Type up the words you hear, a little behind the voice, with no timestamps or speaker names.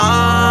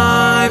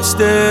heart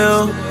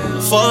still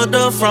fucked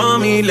up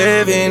from me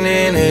living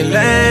in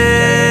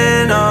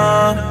Atlanta.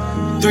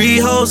 3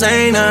 hoes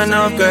ain't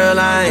enough, girl,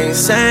 I ain't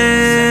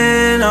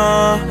saying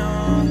no.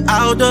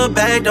 Out the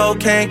back door,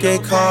 can't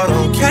get caught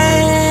on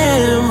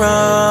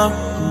camera.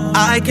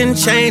 I can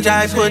change,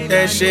 I put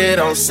that shit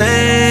on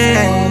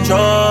Central.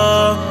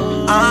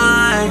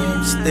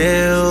 I'm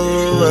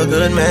still a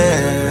good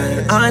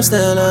man. I'm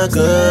still a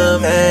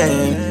good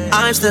man.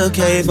 I'm still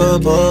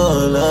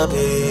capable of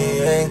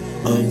being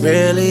a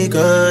really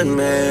good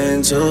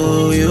man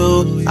to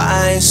you.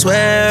 I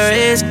swear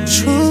it's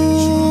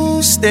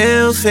true.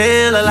 Still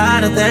feel a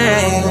lot of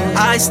things.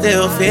 I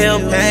still feel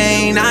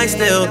pain. I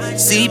still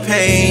see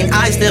pain.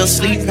 I still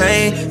sleep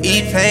pain,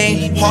 eat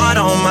pain. Heart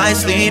on my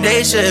sleeve,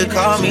 they should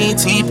call me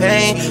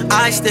T-Pain.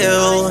 I'm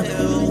still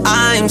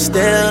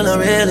a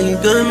really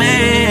good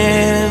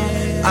man.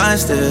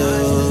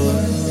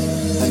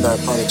 And I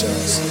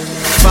apologize.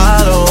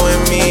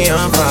 Following me,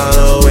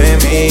 unfollowing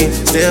me.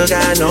 Still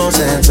got no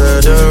sense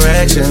of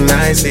direction,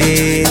 I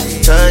see.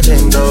 Touch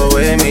and go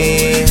with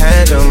me.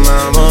 Had your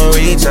mama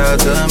reach out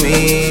to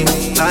me.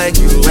 Like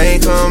you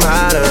ain't come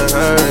out of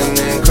her and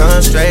then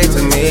come straight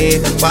to me.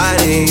 Why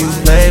do you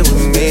play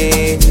with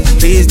me?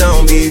 Please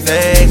don't be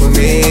vague with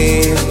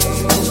me.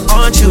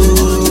 Aren't you,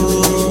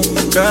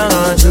 girl,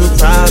 aren't you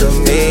proud of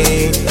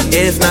me?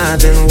 If not,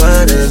 then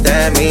what does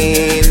that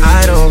mean?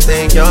 I don't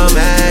think you're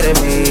mad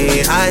at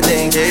me. I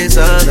think it's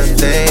other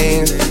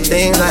things.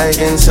 Things like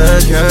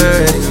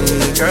insecurity.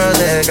 Girls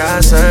that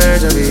got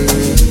surgery.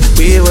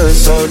 We were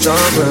so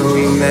drunk when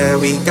we met.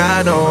 We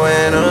got no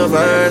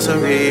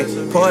anniversary.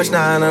 Porsche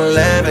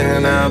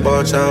 911, I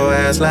bought your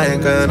ass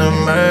like an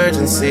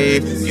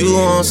emergency. You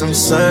want some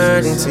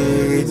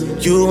certainty.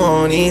 You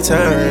want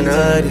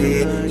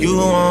eternity. You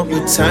want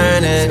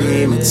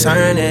paternity,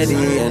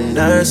 maternity, and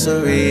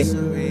nursery.